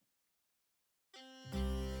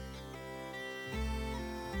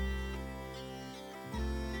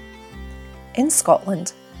In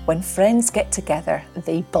Scotland, when friends get together,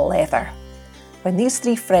 they blether. When these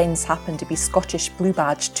three friends happen to be Scottish Blue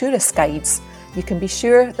Badge tourist guides, you can be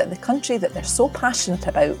sure that the country that they're so passionate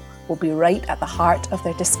about will be right at the heart of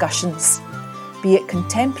their discussions. Be it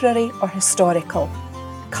contemporary or historical,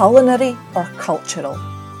 culinary or cultural,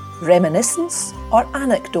 reminiscence or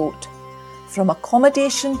anecdote, from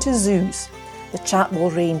accommodation to zoos, the chat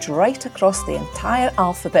will range right across the entire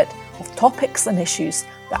alphabet of topics and issues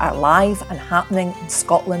that are live and happening in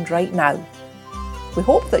Scotland right now. We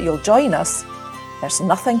hope that you'll join us. There's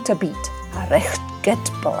nothing to beat a recht good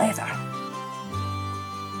blether.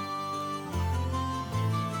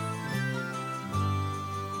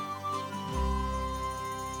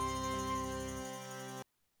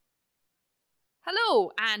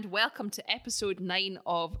 Hello and welcome to episode 9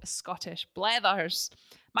 of Scottish Blethers.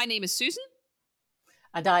 My name is Susan.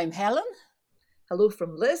 And I'm Helen. Hello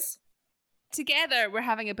from Liz. Together we're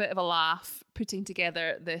having a bit of a laugh putting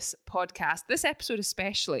together this podcast. This episode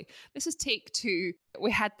especially. This is take 2.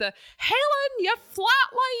 We had the Helen, you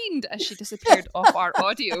flatlined as she disappeared off our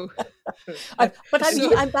audio. I'm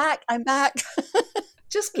back.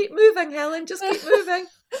 Just keep moving, Helen. Just keep moving.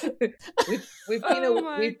 We've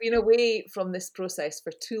been away from this process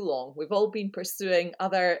for too long. We've all been pursuing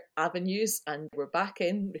other avenues, and we're back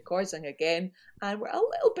in recording again, and we're a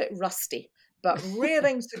little bit rusty, but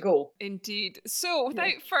raring to go. Indeed. So,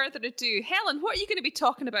 without further ado, Helen, what are you going to be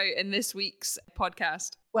talking about in this week's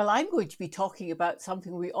podcast? Well, I'm going to be talking about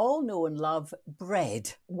something we all know and love,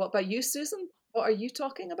 bread. What about you, Susan? What are you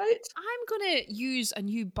talking about? I'm going to use a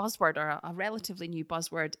new buzzword, or a relatively new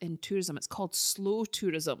buzzword in tourism. It's called slow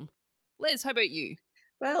tourism. Liz, how about you?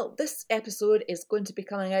 Well, this episode is going to be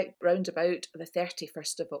coming out round about the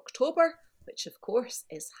 31st of October, which of course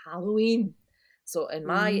is Halloween. So in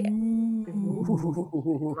my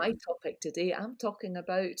topic today, I'm talking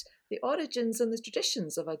about the origins and the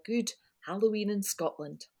traditions of a good Halloween in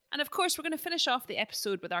Scotland. And of course, we're going to finish off the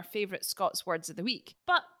episode with our favourite Scots words of the week.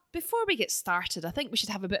 But before we get started, I think we should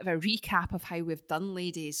have a bit of a recap of how we've done,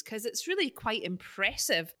 ladies, because it's really quite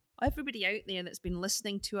impressive. Everybody out there that's been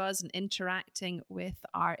listening to us and interacting with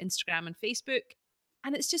our Instagram and Facebook.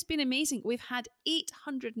 And it's just been amazing. We've had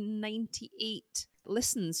 898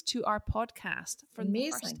 listens to our podcast from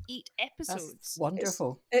the first 8 episodes. That's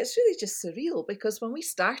wonderful. It's really just surreal, because when we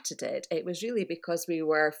started it, it was really because we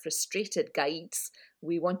were frustrated guides.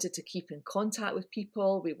 We wanted to keep in contact with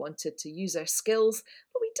people. We wanted to use our skills,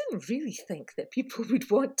 but we didn't really think that people would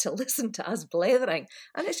want to listen to us blethering.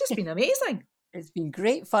 And it's just been amazing. It's been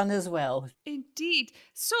great fun as well. Indeed.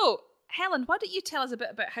 So, Helen, why don't you tell us a bit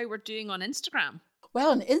about how we're doing on Instagram?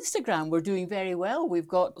 Well, on Instagram, we're doing very well. We've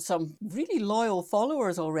got some really loyal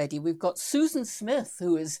followers already. We've got Susan Smith,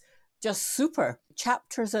 who is just super.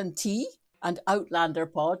 Chapters and Tea and Outlander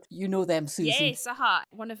Pod. You know them, Susan. Yes,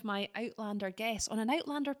 one of my Outlander guests on an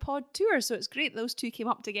Outlander Pod tour. So it's great those two came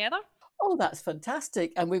up together. Oh, that's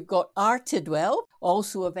fantastic. And we've got R. Tidwell,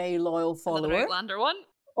 also a very loyal follower. Another Outlander one.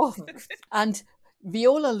 Oh, and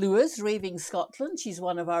Viola Lewis, Raving Scotland. She's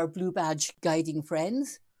one of our Blue Badge guiding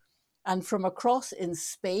friends. And from across in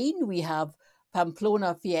Spain, we have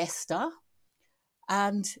Pamplona Fiesta.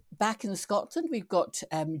 And back in Scotland, we've got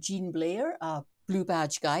Jean Blair, a Blue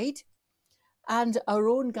Badge guide. And our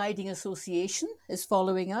own guiding association is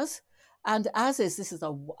following us. And I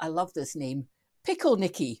love this name, Pickle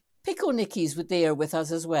Nicky. Pickle Nicky's there with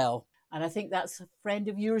us as well. And I think that's a friend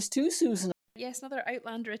of yours too, Susan. Yes, another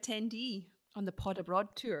Outlander attendee on the Pod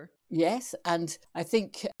Abroad tour. Yes, and I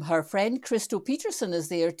think her friend Christo Peterson is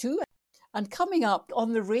there too. And coming up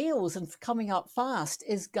on the rails and coming up fast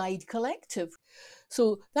is Guide Collective.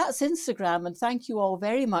 So that's Instagram, and thank you all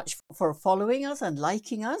very much for following us and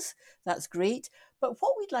liking us. That's great. But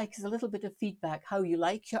what we'd like is a little bit of feedback, how you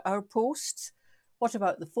like our posts. What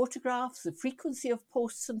about the photographs, the frequency of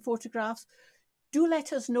posts and photographs? Do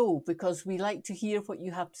let us know, because we like to hear what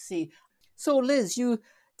you have to say. So Liz, you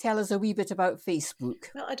tell us a wee bit about Facebook.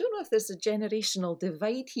 Well, I don't know if there's a generational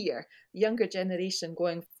divide here, younger generation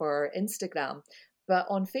going for Instagram, but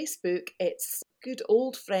on Facebook, it's good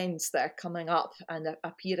old friends that are coming up and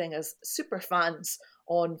appearing as super fans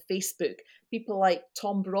on Facebook. People like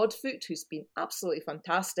Tom Broadfoot, who's been absolutely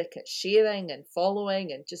fantastic at sharing and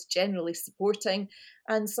following and just generally supporting.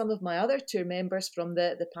 And some of my other tour members from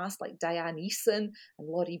the past, like Diane Eason and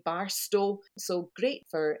Laurie Barstow. So great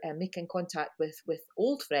for making contact with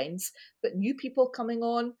old friends, but new people coming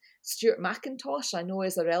on. Stuart McIntosh, I know,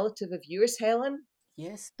 is a relative of yours, Helen.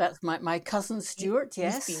 Yes, that's my cousin Stuart,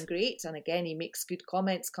 yes. He's been great. And again, he makes good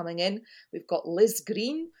comments coming in. We've got Liz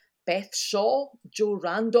Green, Beth Shaw, Joe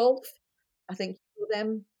Randolph. I think you know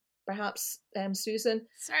them perhaps, Susan?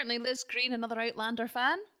 Certainly, Liz Green, another Outlander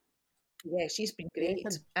fan. Yeah, she's been Yes,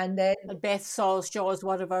 great. And then and Beth Sawsjaw,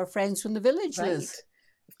 one of our friends from the village, right, Liz.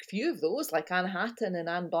 a few of those, like Anne Hatton and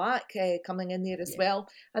Anne Black, coming in there as well.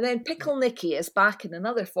 And then Pickle Nikki is back in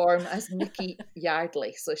another form as Nikki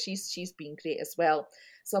Yardley. So she's been great as well.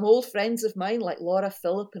 Some old friends of mine like Laura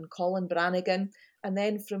Phillip and Colin Brannigan. And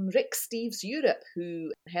then from Rick Steves Europe,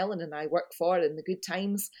 who Helen and I work for in the good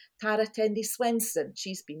times, Tara Tendy Swenson.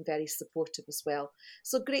 She's been very supportive as well.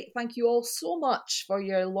 So great. Thank you all so much for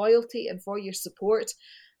your loyalty and for your support.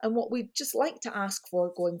 And what we'd just like to ask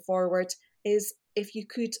for going forward is if you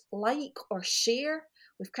could like or share.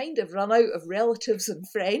 We've kind of run out of relatives and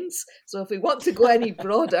friends. So if we want to go any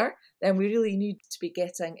broader, then we really need to be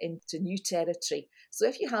getting into new territory. So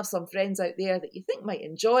if you have some friends out there that you think might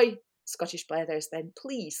enjoy Scottish Blethers, then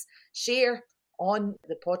please share on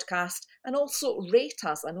the podcast and also rate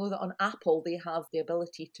us. I know that on Apple they have the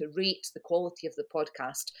ability to rate the quality of the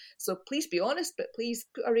podcast. So please be honest, but please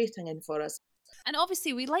put a rating in for us. And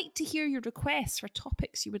obviously, we like to hear your requests for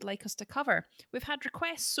topics you would like us to cover. We've had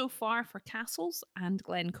requests so far for castles and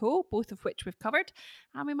Glencoe, both of which we've covered.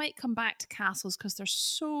 And we might come back to castles because there's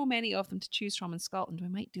so many of them to choose from in Scotland. We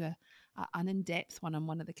might do an in-depth one on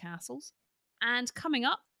one of the castles. And coming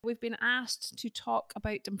up, we've been asked to talk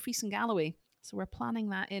about Dumfries and Galloway. So we're planning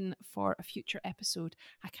that in for a future episode.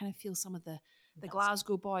 I kind of feel some of the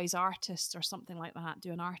Glasgow Boys artists or something like that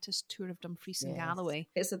do an artist tour of Dumfries and Galloway.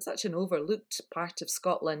 It's such an overlooked part of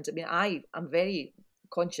Scotland. I mean, I'm very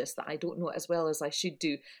conscious that I don't know it as well as I should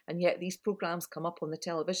do. And yet these programmes come up on the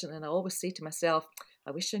television and I always say to myself,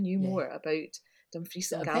 I wish I knew more about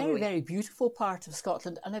Dumfries and Galloway. A very, very beautiful part of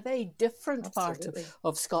Scotland and a very different part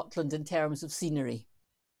of Scotland in terms of scenery.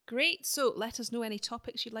 Great. So let us know any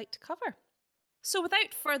topics you'd like to cover. So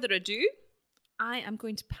without further ado, I am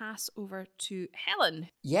going to pass over to Helen.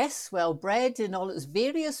 Yes, well, bread in all its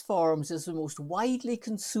various forms is the most widely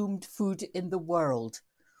consumed food in the world.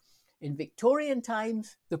 In Victorian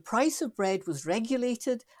times, the price of bread was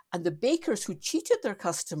regulated and the bakers who cheated their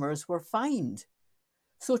customers were fined.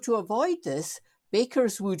 So to avoid this,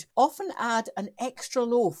 bakers would often add an extra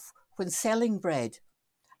loaf when selling bread,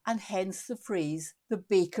 and hence the phrase, the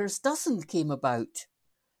baker's dozen, came about.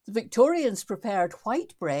 The Victorians prepared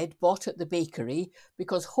white bread bought at the bakery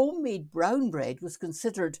because homemade brown bread was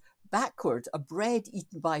considered backward, a bread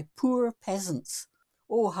eaten by poor peasants.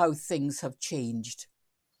 Oh, how things have changed.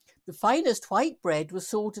 The finest white bread was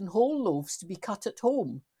sold in whole loaves to be cut at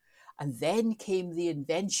home. And then came the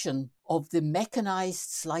invention of the mechanised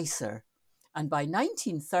slicer. And by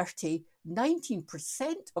 1930,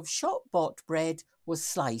 19% of shop-bought bread was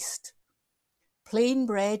sliced. Plain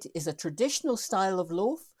bread is a traditional style of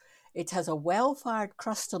loaf. It has a well-fired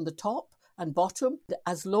crust on the top and bottom,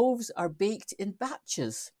 as loaves are baked in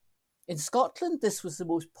batches. In Scotland, this was the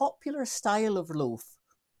most popular style of loaf.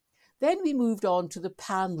 Then we moved on to the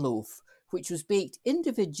pan loaf, which was baked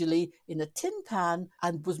individually in a tin pan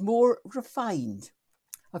and was more refined.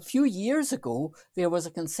 A few years ago, there was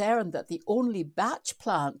a concern that the only batch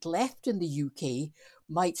plant left in the UK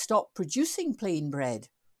might stop producing plain bread.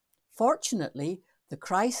 Fortunately, the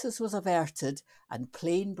crisis was averted and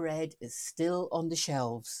plain bread is still on the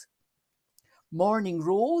shelves. Morning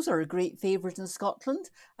rolls are a great favourite in Scotland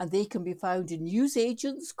and they can be found in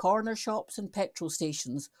newsagents, corner shops and petrol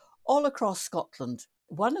stations all across Scotland.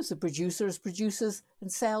 One of the producers produces and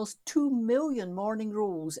sells 2 million morning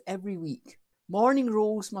rolls every week. Morning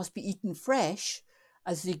rolls must be eaten fresh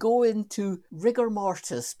as they go into rigor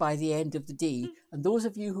mortis by the end of the day. And those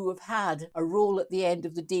of you who have had a roll at the end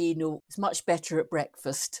of the day know it's much better at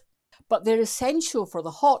breakfast. But they're essential for the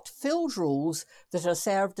hot filled rolls that are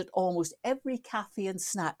served at almost every cafe and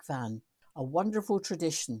snack van. A wonderful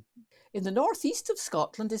tradition. In the northeast of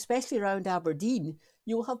Scotland, especially around Aberdeen,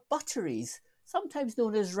 you'll have butteries, sometimes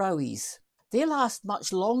known as rowies. They last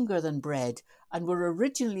much longer than bread and were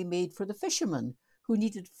originally made for the fishermen who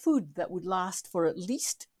needed food that would last for at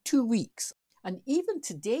least 2 weeks. And even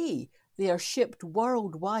today, they are shipped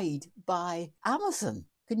worldwide by Amazon.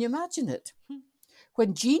 Can you imagine it?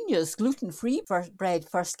 When Genius gluten-free bread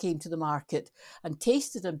first came to the market and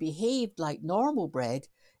tasted and behaved like normal bread,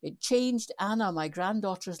 it changed Anna, my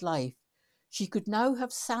granddaughter's life. She could now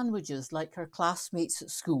have sandwiches like her classmates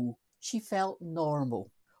at school. She felt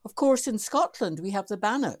normal. Of course, in Scotland, we have the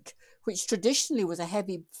bannock, which traditionally was a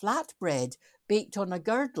heavy flat bread baked on a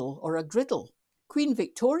girdle or a griddle. Queen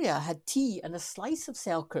Victoria had tea and a slice of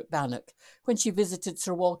Selkirk bannock when she visited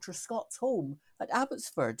Sir Walter Scott's home at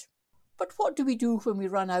Abbotsford. But what do we do when we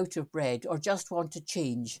run out of bread or just want to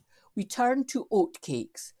change? We turn to oat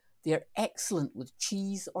cakes. They're excellent with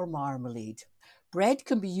cheese or marmalade. Bread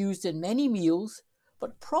can be used in many meals,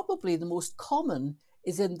 but probably the most common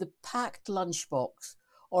is in the packed lunchbox,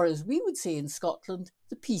 or as we would say in Scotland,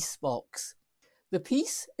 the piece box. The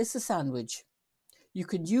piece is the sandwich. You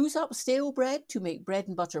can use up stale bread to make bread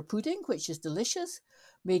and butter pudding, which is delicious,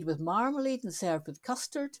 made with marmalade and served with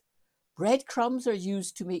custard. Breadcrumbs are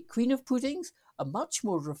used to make Queen of Puddings, a much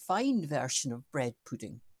more refined version of bread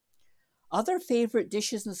pudding. Other favourite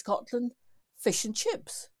dishes in Scotland, fish and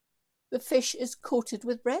chips. The fish is coated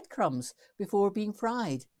with breadcrumbs before being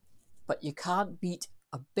fried. But you can't beat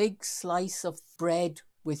a big slice of bread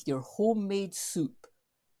with your homemade soup.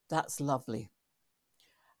 That's lovely.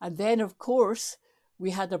 And then, of course,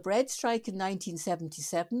 we had a bread strike in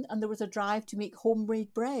 1977 and there was a drive to make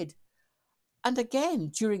homemade bread. And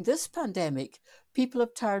again, during this pandemic, people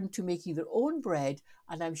have turned to making their own bread,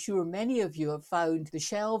 and I'm sure many of you have found the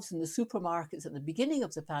shelves in the supermarkets at the beginning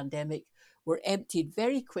of the pandemic were emptied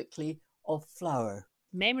very quickly of flour.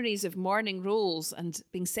 Memories of morning rolls and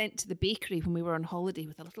being sent to the bakery when we were on holiday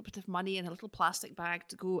with a little bit of money and a little plastic bag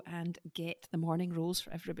to go and get the morning rolls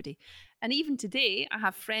for everybody. And even today, I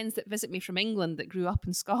have friends that visit me from England that grew up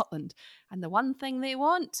in Scotland, and the one thing they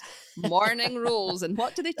want, morning rolls. And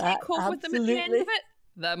what do they take home with them at the end of it?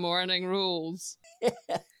 The morning rolls. Yeah,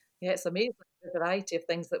 it's amazing the variety of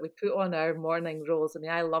things that we put on our morning rolls. I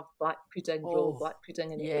mean, I love black pudding roll, black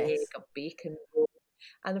pudding and egg, a bacon roll.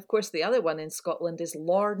 And of course, the other one in Scotland is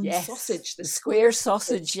Lorne sausage. The square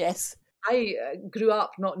sausage, yes. I grew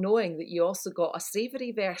up not knowing that you also got a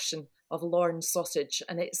savoury version of Lorne sausage,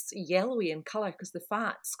 and it's yellowy in colour because the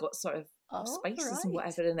fat's got sort of spices and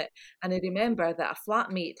whatever in it. And I remember that a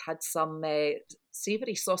flatmate had some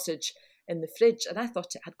savoury sausage in the fridge, and I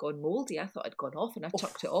thought it had gone mouldy. I thought it had gone off, and I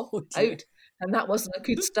chucked it out, and that wasn't a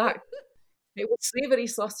good start. It was savoury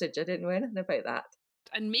sausage. I didn't know anything about that.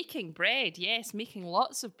 And making bread, yes, making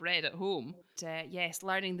lots of bread at home. Yes,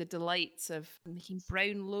 learning the delights of making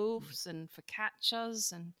brown loaves and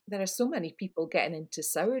focaccias. And there are so many people getting into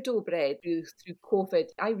sourdough bread through COVID.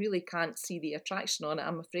 I really can't see the attraction on it.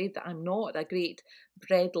 I'm afraid that I'm not a great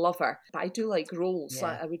bread lover, but I do like rolls. So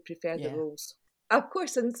I would prefer the rolls. Of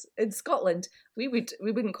course, in Scotland, we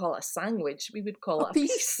wouldn't call it a sandwich. We would call it a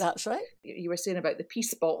piece. That's right. You were saying about the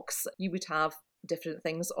piece box. You would have different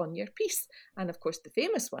things on your piece. And of course, the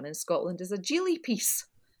famous one in Scotland is a jeely piece,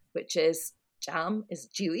 which is jam is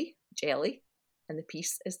jelly, and the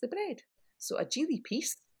piece is the bread. So a jeely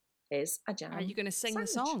piece is a jam. Are you going to sing the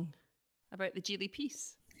song about the jeely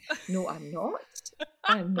piece? No, I'm not.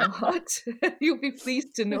 I'm not. You'll be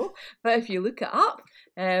pleased to know. But if you look it up,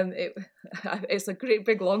 it's a great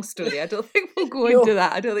big long story. I don't think we'll go into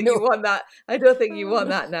that. I don't think you want that. I don't think you want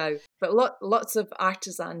that now. But lots of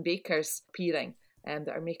artisan bakers appearing that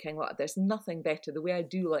are making there's nothing better. The way I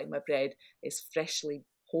do like my bread is freshly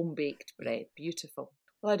home-baked bread. Beautiful.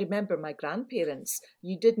 Well, I remember my grandparents,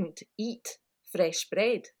 you didn't eat fresh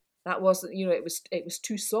bread. That wasn't, it was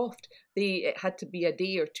too soft. It had to be a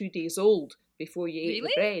day or 2 days old before you ate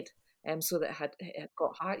the bread, so that it had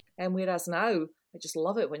got hard. And whereas now, I just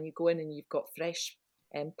love it when you go in and you've got fresh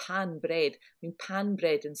pan bread. I mean, pan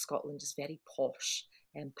bread in Scotland is very posh,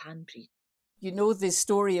 pan bread. You know the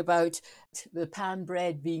story about the pan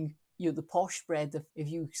bread being, the posh bread. If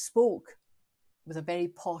you spoke with a very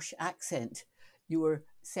posh accent, you were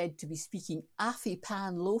said to be speaking affy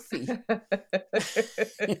pan loafy.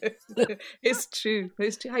 It's true.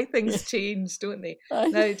 How things change, don't they?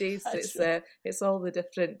 Nowadays, it's all the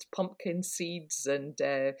different pumpkin seeds and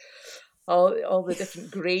all the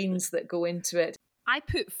different grains that go into it. I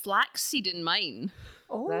put flaxseed in mine.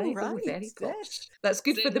 Oh, right. Very posh. That's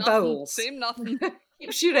good for the bowels. Same nothing.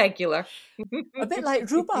 Keeps you regular. A bit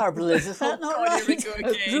like rhubarb, Liz. Is that not right? Here we go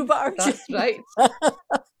again. Rhubarb. That's right.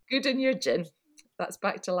 Good in your gin. That's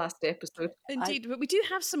back to last episode. Indeed, but we do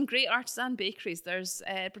have some great artisan bakeries. There's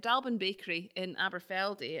Breadalbin Bakery in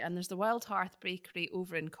Aberfeldy, and there's the Wild Hearth Bakery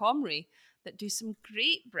over in Comrie that do some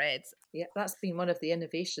great breads. Yeah, that's been one of the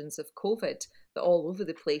innovations of COVID, that all over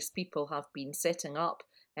the place people have been setting up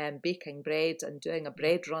baking bread and doing a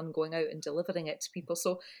bread run, going out and delivering it to people.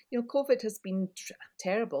 So, COVID has been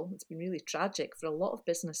terrible. It's been really tragic for a lot of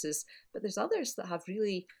businesses, but there's others that have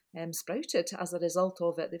really sprouted as a result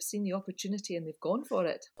of it. They've seen the opportunity and they've gone for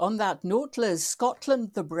it. On that note, Liz,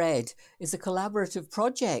 Scotland the Bread is a collaborative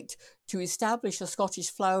project to establish a Scottish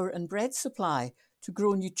flour and bread supply to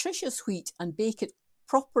grow nutritious wheat and bake it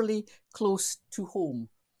properly close to home.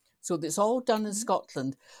 So it's all done in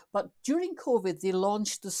Scotland. But during COVID, they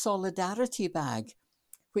launched the Solidarity Bag,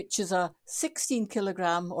 which is a 16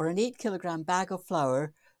 kilogram or an 8 kilogram bag of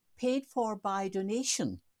flour paid for by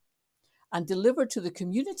donation and delivered to the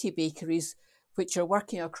community bakeries which are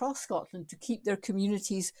working across Scotland to keep their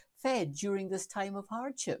communities fed during this time of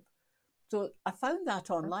hardship. So I found that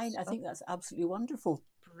online. I think that's absolutely wonderful.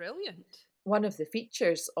 Brilliant. One of the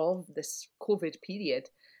features of this COVID period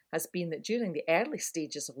has been that during the early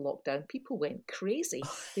stages of lockdown, people went crazy.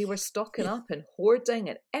 They were stocking up and hoarding,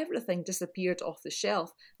 and everything disappeared off the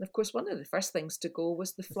shelf. And of course, one of the first things to go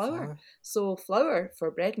was the flour. So flour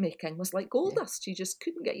for bread making was like gold dust. You just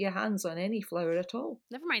couldn't get your hands on any flour at all.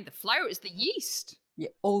 Never mind the flour, it's the yeast. Yeah.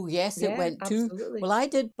 Oh, yes, it went absolutely. too. Well, I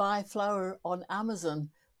did buy flour on Amazon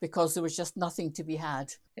because there was just nothing to be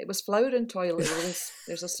had. It was flour and toilet rolls.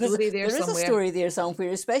 There's a story there somewhere. There is a story there somewhere,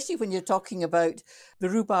 especially when you're talking about the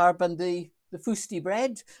rhubarb and the fusti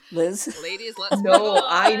bread, Liz. Ladies, let's No,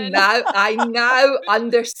 I now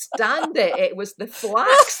understand it. It was the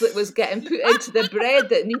flax that was getting put into the bread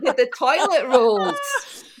that needed the toilet rolls.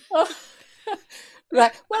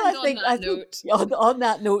 Right. Well, and I think on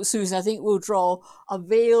that note, Susan, I think we'll draw a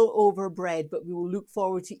veil over bread, but we will look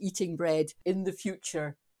forward to eating bread in the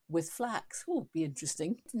future with flax. Oh, be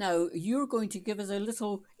interesting. Now, you're going to give us a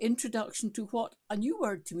little introduction to what, a new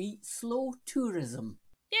word to me, slow tourism.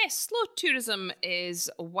 Yes, slow tourism is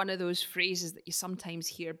one of those phrases that you sometimes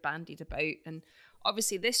hear bandied about. And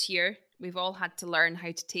obviously this year, we've all had to learn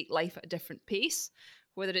how to take life at a different pace,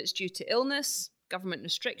 whether it's due to illness, government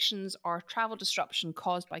restrictions, or travel disruption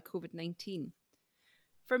caused by COVID-19.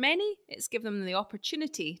 For many, it's given them the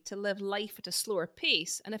opportunity to live life at a slower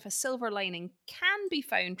pace, and if a silver lining can be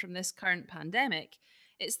found from this current pandemic,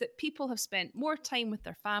 it's that people have spent more time with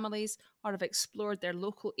their families or have explored their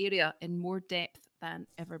local area in more depth than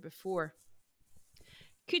ever before.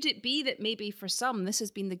 Could it be that maybe for some this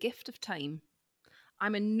has been the gift of time?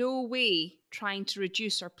 I'm in no way trying to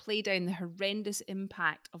reduce or play down the horrendous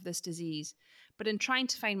impact of this disease, but in trying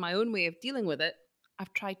to find my own way of dealing with it,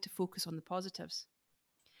 I've tried to focus on the positives.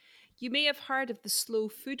 You may have heard of the slow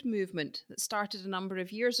food movement that started a number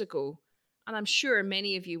of years ago, and I'm sure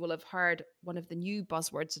many of you will have heard one of the new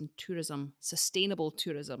buzzwords in tourism, sustainable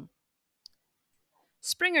tourism.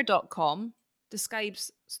 Springer.com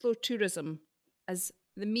describes slow tourism as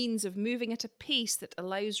the means of moving at a pace that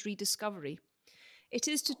allows rediscovery. It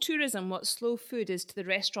is to tourism what slow food is to the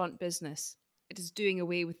restaurant business. It is doing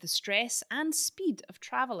away with the stress and speed of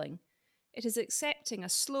travelling. It is accepting a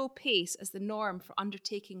slow pace as the norm for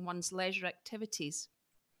undertaking one's leisure activities.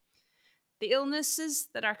 The illnesses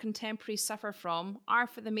that our contemporaries suffer from are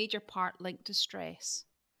for the major part linked to stress.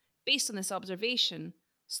 Based on this observation,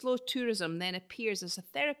 slow tourism then appears as a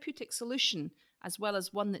therapeutic solution as well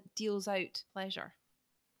as one that deals out pleasure.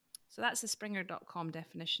 So that's the Springer.com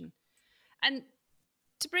definition. And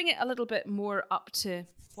to bring it a little bit more up to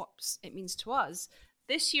what it means to us,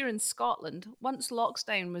 this year in Scotland, once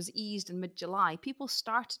lockdown was eased in mid-July, people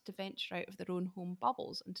started to venture out of their own home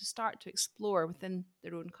bubbles and to start to explore within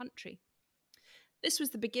their own country. This was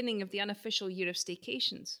the beginning of the unofficial year of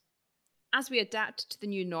staycations. As we adapted to the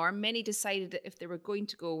new norm, many decided that if they were going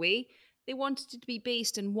to go away, they wanted to be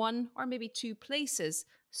based in one or maybe two places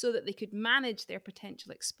so that they could manage their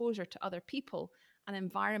potential exposure to other people and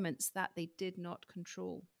environments that they did not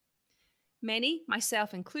control. Many,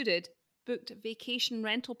 myself included, booked vacation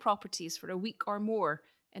rental properties for a week or more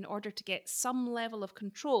in order to get some level of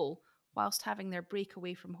control whilst having their break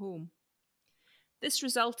away from home. This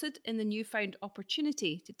resulted in the newfound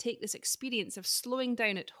opportunity to take this experience of slowing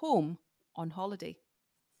down at home on holiday.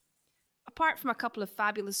 Apart from a couple of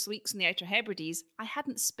fabulous weeks in the Outer Hebrides, I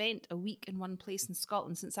hadn't spent a week in one place in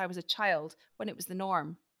Scotland since I was a child, when it was the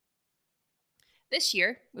norm. This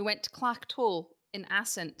year, we went to Clactol in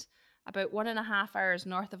Assynt, about 1.5 hours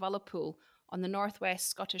north of Ullapool on the northwest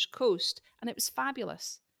Scottish coast, and it was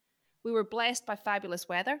fabulous. We were blessed by fabulous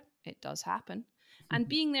weather, it does happen, and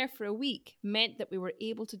being there for a week meant that we were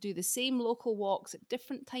able to do the same local walks at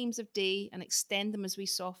different times of day and extend them as we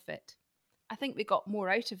saw fit. I think we got more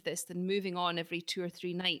out of this than moving on every 2 or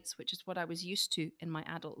 3 nights, which is what I was used to in my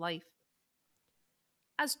adult life.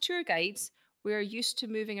 As tour guides, we are used to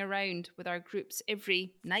moving around with our groups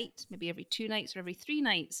every night, maybe every 2 nights or every 3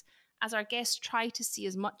 nights, as our guests try to see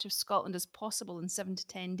as much of Scotland as possible in 7 to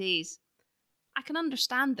 10 days. I can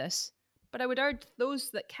understand this, but I would urge those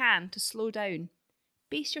that can to slow down.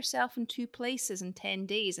 Base yourself in 2 places in 10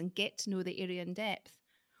 days and get to know the area in depth.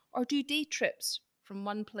 Or do day trips from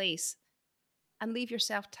one place and leave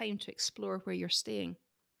yourself time to explore where you're staying.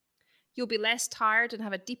 You'll be less tired and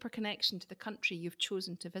have a deeper connection to the country you've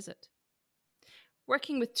chosen to visit.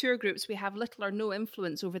 Working with tour groups, we have little or no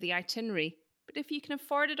influence over the itinerary, but if you can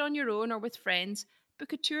afford it on your own or with friends,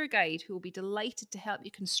 book a tour guide who will be delighted to help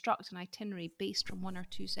you construct an itinerary based on 1 or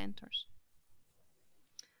 2 centres.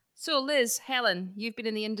 So Liz, Helen, you've been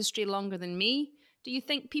in the industry longer than me. Do you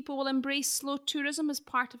think people will embrace slow tourism as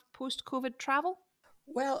part of post-COVID travel?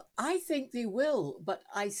 Well, I think they will, but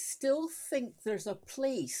I still think there's a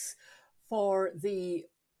place for the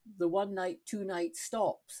 1 night, 2 night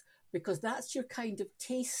stops, because that's your kind of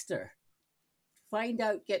taster. Find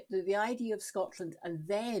out, get the idea of Scotland, and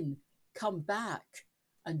then come back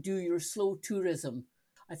and do your slow tourism.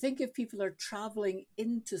 I think if people are travelling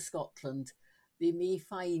into Scotland, they may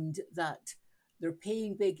find that they're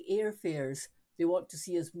paying big airfares. They want to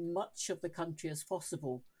see as much of the country as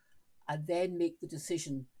possible and then make the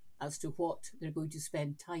decision as to what they're going to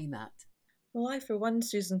spend time at. Well, I, for one,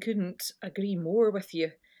 Susan, couldn't agree more with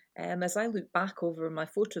you. As I look back over my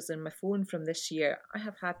photos in my phone from this year, I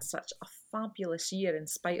have had such a fabulous year in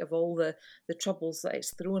spite of all the troubles that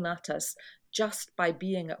it's thrown at us, just by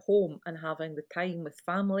being at home and having the time with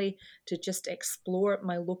family to just explore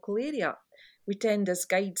my local area. We tend as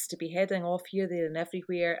guides to be heading off here, there and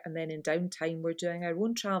everywhere, and then in downtime we're doing our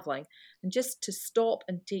own travelling. And just to stop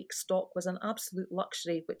and take stock was an absolute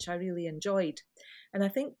luxury, which I really enjoyed. And I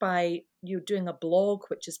think by you doing a blog,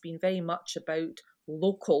 which has been very much about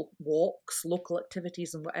local walks, local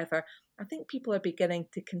activities and whatever, I think people are beginning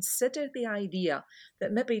to consider the idea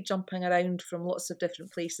that maybe jumping around from lots of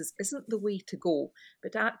different places isn't the way to go,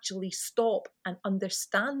 but actually stop and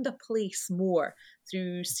understand a place more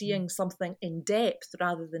through seeing something in depth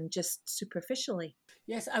rather than just superficially.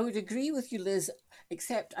 Yes, I would agree with you, Liz,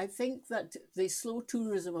 except I think that the slow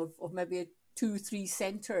tourism of maybe a 2-3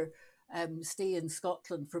 centre stay in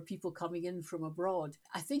Scotland for people coming in from abroad,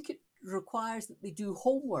 I think it requires that they do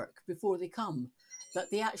homework before they come, that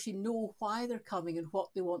they actually know why they're coming and what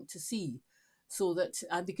they want to see, so that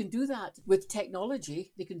and they can do that with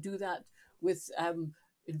technology. They can do that with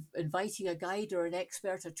inviting a guide or an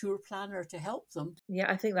expert, a tour planner to help them.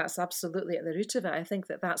 Yeah, I think that's absolutely at the root of it. I think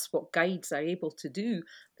that that's what guides are able to do.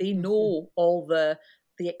 They know all the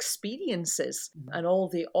experiences and all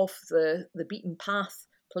the off the beaten path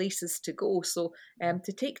places to go. So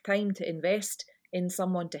to take time to invest in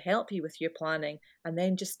someone to help you with your planning and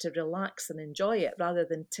then just to relax and enjoy it rather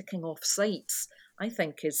than ticking off sites, I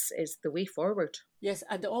think is the way forward. Yes,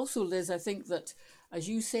 and also, Liz, I think that, as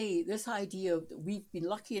you say, this idea that we've been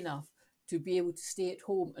lucky enough to be able to stay at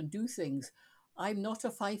home and do things. I'm not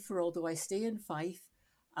a Fifer, although I stay in Fife,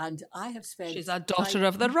 and I have spent... She's a daughter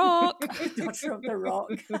of the rock. Daughter of the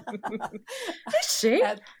rock. Is she?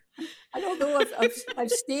 I don't know.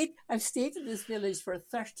 I've stayed in this village for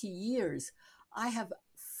 30 years. I have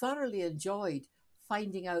thoroughly enjoyed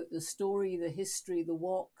finding out the story, the history, the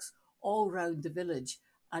walks all around the village,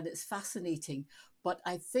 and it's fascinating. But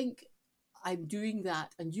I think I'm doing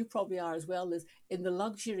that, and you probably are as well, Liz, in the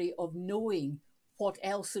luxury of knowing what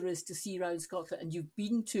else there is to see around Scotland. And you've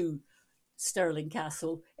been to Stirling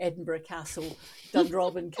Castle, Edinburgh Castle,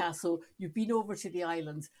 Dunrobin Castle, you've been over to the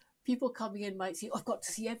islands. People coming in might say, I've got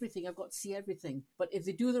to see everything. But if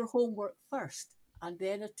they do their homework first and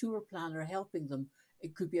then a tour planner helping them,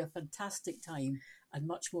 it could be a fantastic time and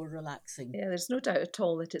much more relaxing. Yeah, there's no doubt at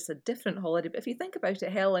all that it's a different holiday. But if you think about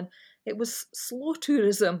it, Helen, it was slow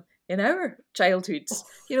tourism in our childhoods.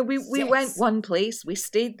 We went one place, we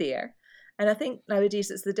stayed there. And I think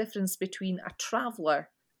nowadays it's the difference between a traveller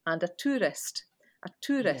and a tourist. A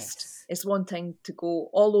tourist is wanting to go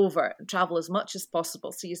all over and travel as much as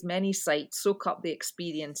possible, see as many sites, soak up the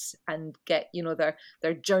experience and get,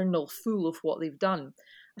 their journal full of what they've done.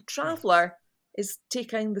 A traveller is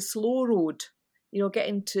taking the slow road,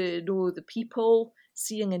 getting to know the people,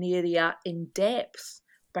 seeing an area in depth,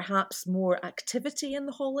 perhaps more activity in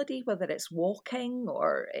the holiday, whether it's walking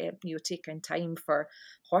or taking time for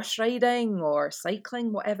horse riding or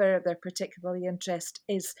cycling, whatever their particular interest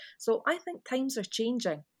is. So I think times are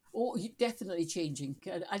changing. Oh, definitely changing.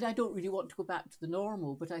 And I don't really want to go back to the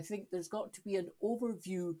normal, but I think there's got to be an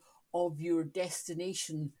overview of your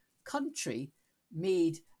destination country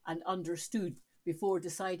made and understood before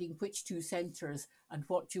deciding which 2 centres and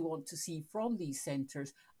what you want to see from these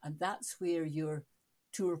centres. And that's where your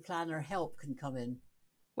tour planner help can come in.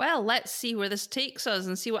 Well, let's see where this takes us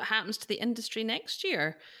and see what happens to the industry next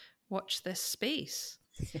year. Watch this space.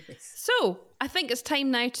 Yes. So, I think it's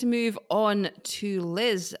time now to move on to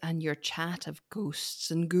Liz and your chat of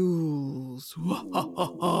ghosts and ghouls.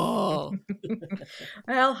 Well,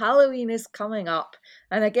 Halloween is coming up.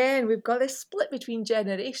 And again, we've got this split between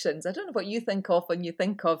generations. I don't know what you think of when you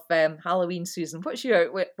think of Halloween, Susan. What's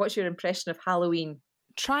your impression of Halloween?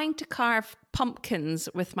 Trying to carve pumpkins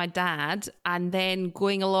with my dad and then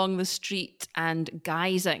going along the street and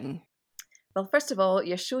guising. Well, first of all,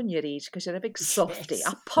 you're showing your age because you're a big softie.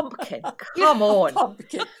 Yes. A pumpkin. Come on.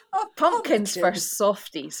 Pumpkin. Pumpkins for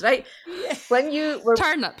softies, right? Yeah. When you were...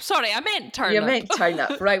 Turnip. Sorry, I meant turnip. You meant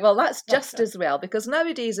turnip, right? Well, that's just as well, because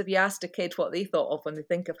nowadays, if you asked a kid what they thought of when they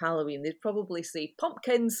think of Halloween, they'd probably say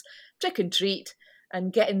pumpkins, trick and treat,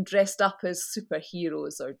 and getting dressed up as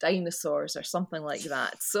superheroes or dinosaurs or something like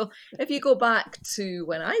that. So if you go back to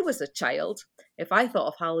when I was a child, if I thought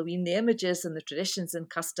of Halloween, the images and the traditions and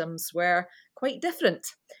customs were quite different.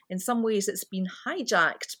 In some ways, it's been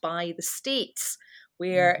hijacked by the States,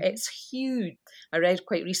 where it's huge. I read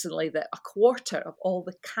quite recently that a quarter of all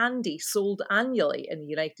the candy sold annually in the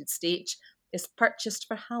United States is purchased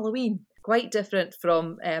for Halloween. Quite different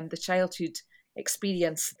from the childhood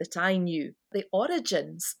experience that I knew. The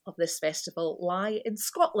origins of this festival lie in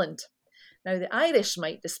Scotland. Now, the Irish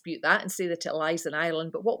might dispute that and say that it lies in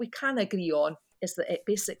Ireland, but what we can agree on is that it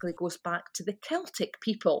basically goes back to the Celtic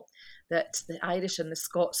people that the Irish and the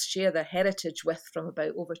Scots share their heritage with from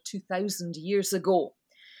about over 2,000 years ago.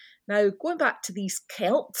 Now, going back to these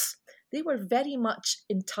Celts, they were very much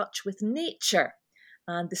in touch with nature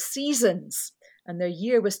and the seasons, and their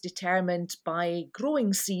year was determined by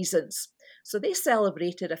growing seasons. So they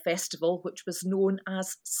celebrated a festival which was known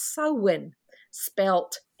as Samhain,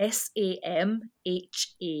 spelt Samhain,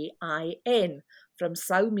 from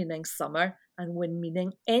Sow meaning summer and Win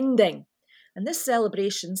meaning ending. And this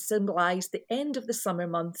celebration symbolised the end of the summer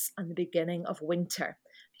months and the beginning of winter.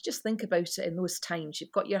 If you just think about it in those times,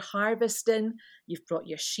 you've got your harvest in, you've brought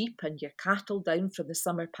your sheep and your cattle down from the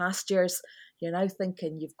summer pastures. You're now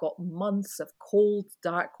thinking you've got months of cold,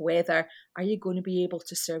 dark weather. Are you going to be able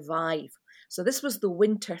to survive? So this was the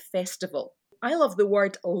winter festival. I love the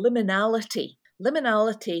word liminality.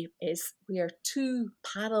 Liminality is where two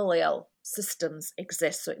parallel systems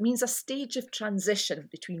exist. So it means a stage of transition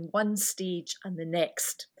between one stage and the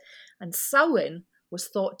next. And Samhain was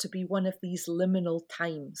thought to be one of these liminal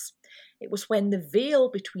times. It was when the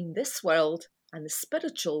veil between this world and the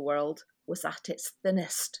spiritual world was at its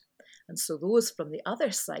thinnest. And so those from the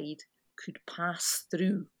other side could pass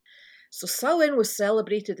through. So Samhain was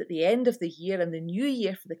celebrated at the end of the year, and the new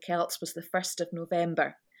year for the Celts was the 1st of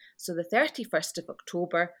November. So the 31st of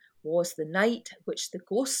October was the night at which the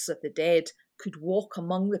ghosts of the dead could walk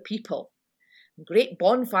among the people. And great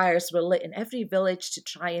bonfires were lit in every village to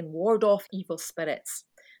try and ward off evil spirits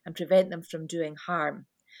and prevent them from doing harm.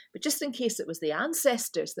 But just in case it was the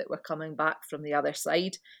ancestors that were coming back from the other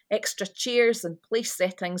side, extra chairs and place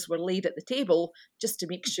settings were laid at the table just to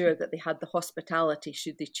make sure that they had the hospitality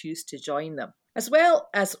should they choose to join them. As well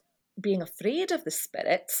as being afraid of the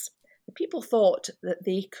spirits, the people thought that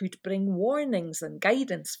they could bring warnings and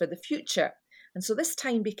guidance for the future. And so this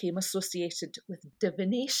time became associated with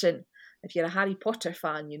divination. If you're a Harry Potter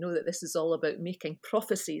fan, you know that this is all about making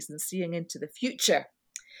prophecies and seeing into the future.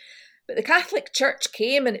 But the Catholic Church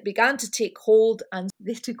came and it began to take hold, and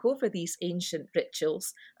they took over these ancient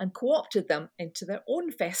rituals and co-opted them into their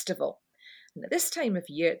own festival. And at this time of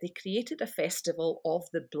year, they created a festival of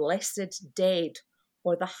the Blessed Dead,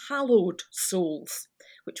 or the Hallowed Souls,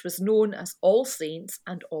 which was known as All Saints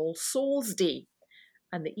and All Souls Day.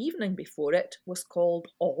 And the evening before it was called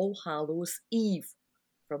All Hallows Eve,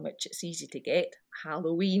 from which it's easy to get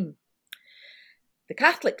Halloween. The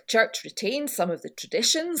Catholic Church retained some of the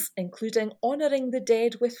traditions, including honouring the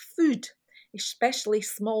dead with food, especially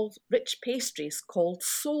small rich pastries called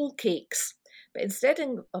soul cakes. But instead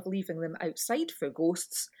of leaving them outside for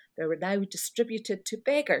ghosts, they were now distributed to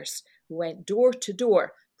beggars who went door to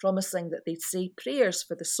door, promising that they'd say prayers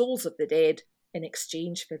for the souls of the dead in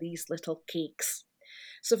exchange for these little cakes.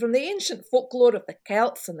 So from the ancient folklore of the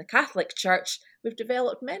Celts and the Catholic Church, we've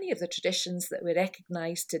developed many of the traditions that we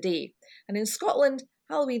recognise today. And in Scotland,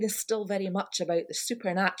 Halloween is still very much about the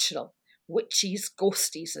supernatural, witches,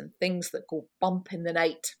 ghosties and things that go bump in the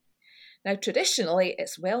night. Now traditionally,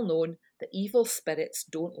 it's well known that evil spirits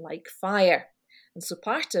don't like fire. And so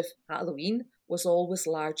part of Halloween was always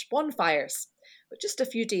large bonfires. But just a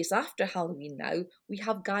few days after Halloween now, we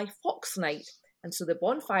have Guy Fawkes Night. And so the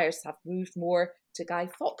bonfires have moved more to Guy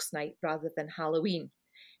Fawkes Night rather than Halloween.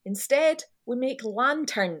 Instead, we make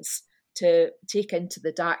lanterns to take into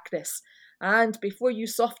the darkness. And before you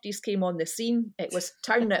softies came on the scene, it was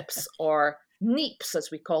turnips or neeps, as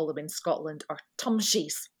we call them in Scotland, or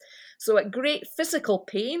tumshies. So at great physical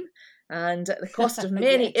pain and at the cost of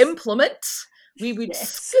many implements, we would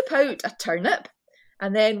scoop out a turnip.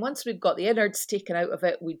 And then once we'd got the innards taken out of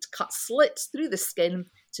it, we'd cut slits through the skin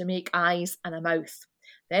to make eyes and a mouth.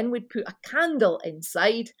 Then we'd put a candle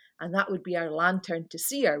inside, and that would be our lantern to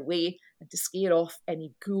see our way and to scare off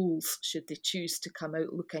any ghouls should they choose to come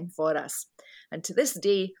out looking for us. And to this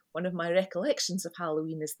day, one of my recollections of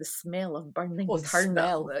Halloween is the smell of burning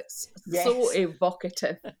turnip. It's so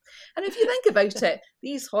evocative. And if you think about it,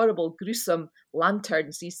 these horrible, gruesome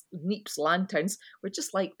lanterns, these Neeps lanterns, were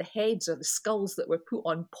just like the heads or the skulls that were put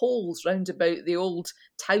on poles round about the old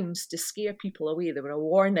towns to scare people away. They were a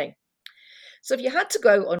warning. So if you had to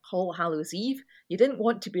go out on All Hallows Eve, you didn't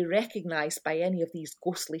want to be recognised by any of these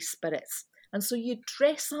ghostly spirits. And so you'd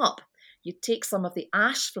dress up. You'd take some of the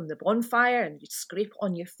ash from the bonfire and you'd scrape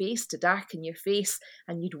on your face to darken your face,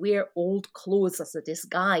 and you'd wear old clothes as a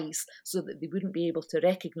disguise so that they wouldn't be able to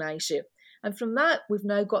recognise you. And from that, we've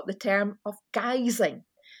now got the term of guising.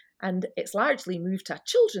 And it's largely moved to a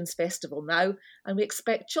children's festival now, and we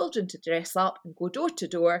expect children to dress up and go door to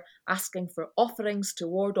door asking for offerings to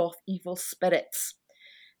ward off evil spirits.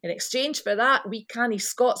 In exchange for that, we canny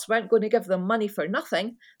Scots weren't going to give them money for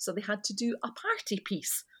nothing, so they had to do a party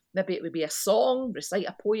piece. Maybe it would be a song, recite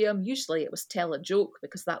a poem. Usually it was tell a joke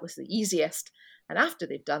because that was the easiest. And after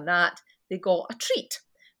they'd done that, they got a treat.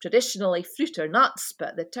 Traditionally fruit or nuts,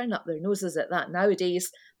 but they turn up their noses at that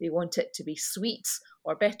nowadays. They want it to be sweets,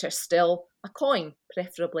 or better still, a coin,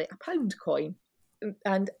 preferably a pound coin.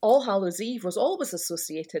 And All Hallows Eve was always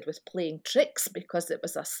associated with playing tricks because it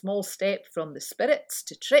was a small step from the spirits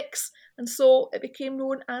to tricks, and so it became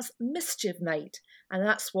known as Mischief Night, and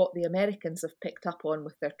that's what the Americans have picked up on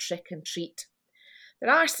with their trick and treat.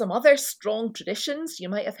 There are some other strong traditions. You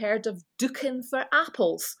might have heard of duking for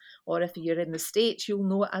apples, or if you're in the States, you'll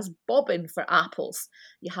know it as bobbing for apples.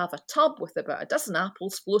 You have a tub with about a dozen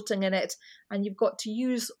apples floating in it, and you've got to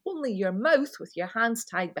use only your mouth with your hands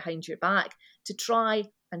tied behind your back to try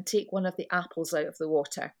and take one of the apples out of the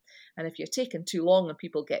water. And if you're taking too long and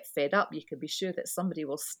people get fed up, you can be sure that somebody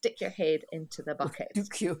will stick your head into the bucket.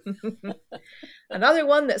 Another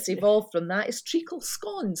one that's evolved from that is treacle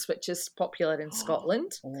scones, which is popular in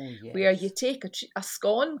Scotland, where you take a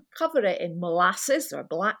scone, cover it in molasses or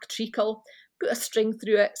black treacle, put a string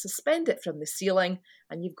through it, suspend it from the ceiling,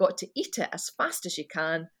 and you've got to eat it as fast as you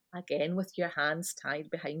can, again with your hands tied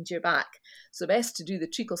behind your back. So best to do the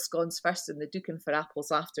treacle scones first and the duking for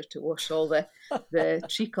apples after to wash all the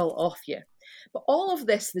treacle off you. But all of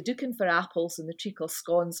this, the duking for apples and the treacle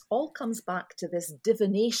scones, all comes back to this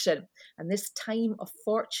divination and this time of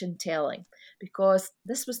fortune telling, because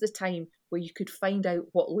this was the time where you could find out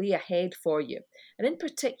what lay ahead for you. And in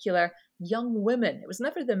particular, young women. It was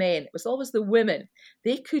never the men, it was always the women.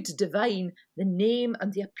 They could divine the name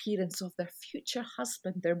and the appearance of their future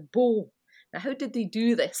husband, their beau. Now, how did they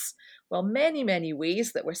do this? Well, many, many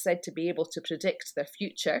ways that were said to be able to predict their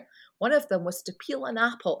future. One of them was to peel an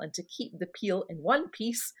apple and to keep the peel in one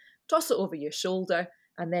piece, toss it over your shoulder,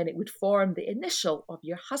 and then it would form the initial of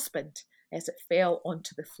your husband as it fell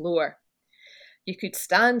onto the floor. You could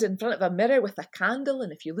stand in front of a mirror with a candle,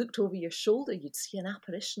 and if you looked over your shoulder, you'd see an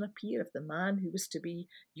apparition appear of the man who was to be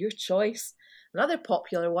your choice. Another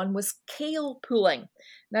popular one was kale pulling.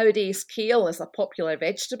 Nowadays, kale is a popular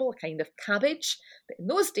vegetable, a kind of cabbage, but in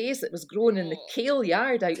those days it was grown in the kale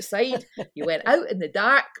yard outside. You went out in the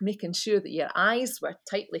dark, making sure that your eyes were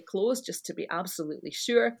tightly closed just to be absolutely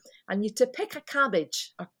sure, and you had to pick a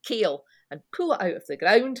cabbage or kale and pull it out of the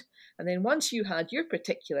ground. And then once you had your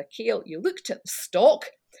particular kale, you looked at the stalk.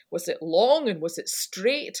 Was it long and was it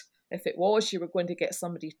straight? If it was, you were going to get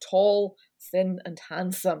somebody tall, thin and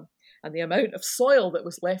handsome. And the amount of soil that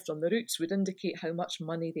was left on the roots would indicate how much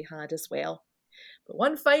money they had as well. But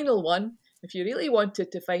one final one, if you really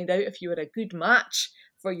wanted to find out if you were a good match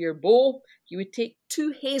for your beau, you would take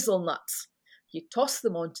 2 hazelnuts. You toss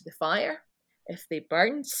them onto the fire. If they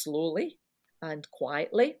burned slowly and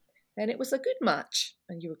quietly, then it was a good match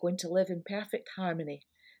and you were going to live in perfect harmony.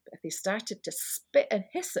 But if they started to spit and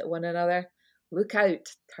hiss at one another, look out,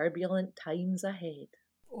 turbulent times ahead.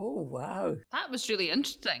 Oh, wow. That was really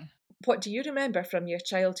interesting. What do you remember from your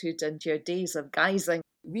childhood and your days of guising?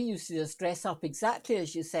 We used to just dress up exactly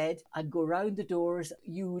as you said and go round the doors.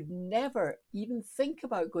 You would never even think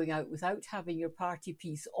about going out without having your party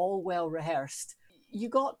piece all well rehearsed. You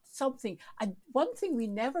got something. And one thing we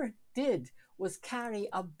never did was carry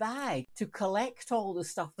a bag to collect all the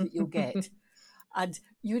stuff that you'll get. And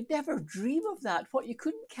you'd never dream of that. What you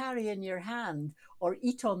couldn't carry in your hand or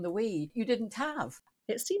eat on the way, you didn't have.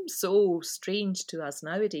 It seems so strange to us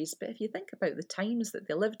nowadays, but if you think about the times that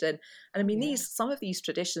they lived in, and I mean, some of these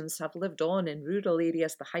traditions have lived on in rural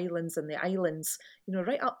areas, the Highlands and the Islands,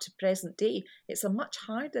 right up to present day. It's a much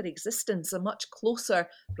harder existence, a much closer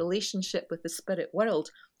relationship with the spirit world.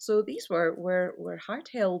 So these were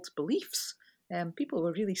hard-held beliefs. People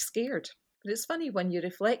were really scared. But it's funny when you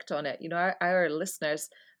reflect on it, our listeners,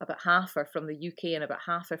 about half are from the UK and about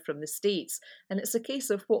half are from the States. And it's a case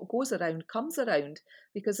of what goes around comes around,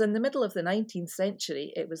 because in the middle of the 19th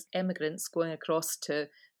century, it was immigrants going across to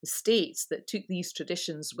the States that took these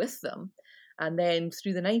traditions with them. And then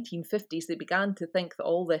through the 1950s, they began to think that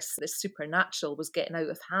all this supernatural was getting out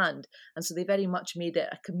of hand. And so they very much made it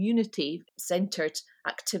a community-centred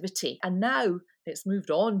activity. And now it's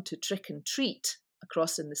moved on to trick and treat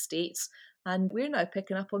across in the States. And we're now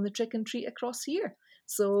picking up on the trick and treat across here.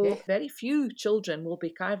 So very few children will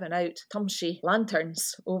be carving out Tumshi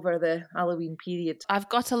lanterns over the Halloween period. I've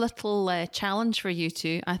got a little challenge for you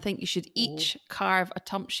two. I think you should each carve a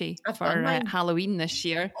Tumshi for Halloween this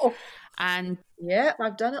year. Oh. And yeah,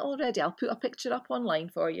 I've done it already. I'll put a picture up online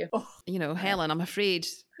for you. Oh. Helen, I'm afraid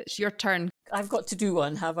it's your turn. I've got to do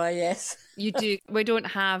one, have I? Yes. You do. We don't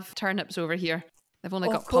have turnips over here. They've only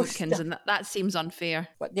got pumpkins, and that seems unfair.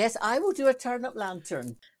 But yes, I will do a turnip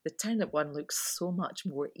lantern. The turnip one looks so much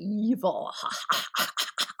more evil.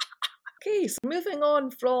 Okay, so moving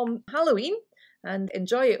on from Halloween, and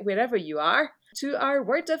enjoy it wherever you are, to our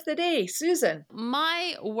word of the day. Susan.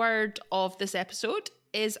 My word of this episode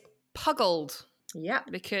is puggled. Yeah.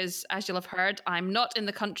 Because as you'll have heard, I'm not in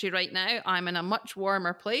the country right now. I'm in a much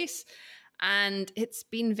warmer place. And it's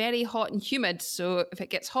been very hot and humid. So if it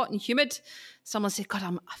gets hot and humid, someone say, God,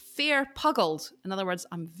 I'm fair puggled. In other words,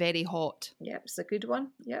 I'm very hot. Yep, it's a good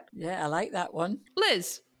one. Yep. Yeah, I like that one.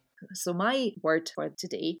 Liz. So my word for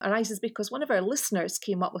today arises because one of our listeners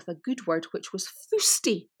came up with a good word, which was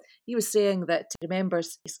fusty. He was saying that he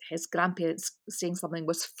remembers his grandparents saying something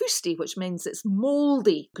was fusty, which means it's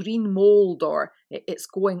mouldy, green mould, or it's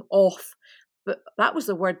going off. But that was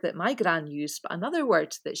the word that my gran used. But another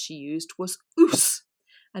word that she used was oose.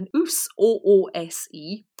 And oose,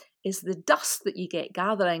 O-O-S-E, is the dust that you get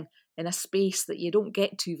gathering in a space that you don't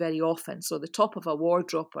get to very often. So the top of a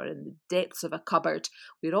wardrobe or in the depths of a cupboard,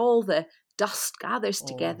 where all the dust gathers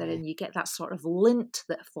together and you get that sort of lint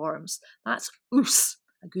that forms. That's oose,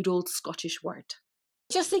 a good old Scottish word.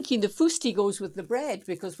 Just thinking the fusty goes with the bread,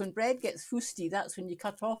 because when bread gets fusty, that's when you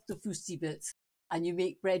cut off the fusty bits and you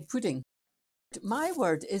make bread pudding. My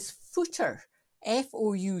word is footer,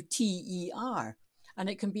 F-O-U-T-E-R, and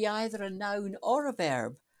it can be either a noun or a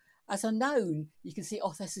verb. As a noun, you can say,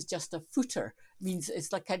 oh, this is just a footer. It means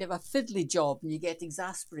it's like kind of a fiddly job and you get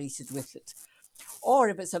exasperated with it. Or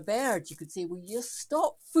if it's a bird, you could say, well, you just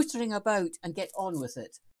stop footering about and get on with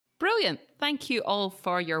it. Brilliant. Thank you all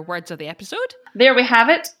for your words of the episode. There we have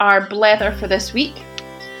it, our blether for this week.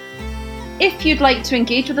 If you'd like to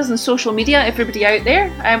engage with us on social media, everybody out there,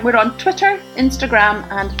 we're on Twitter, Instagram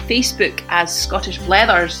and Facebook as Scottish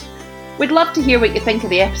Blethers. We'd love to hear what you think of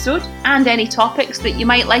the episode and any topics that you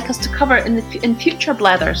might like us to cover in future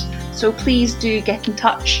Blethers, so please do get in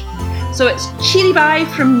touch. So it's cheery bye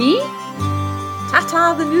from me.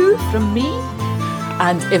 Ta-ta the new from me.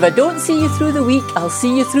 And if I don't see you through the week, I'll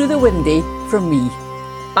see you through the windy from me.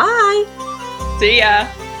 Bye. See ya.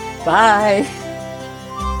 Bye.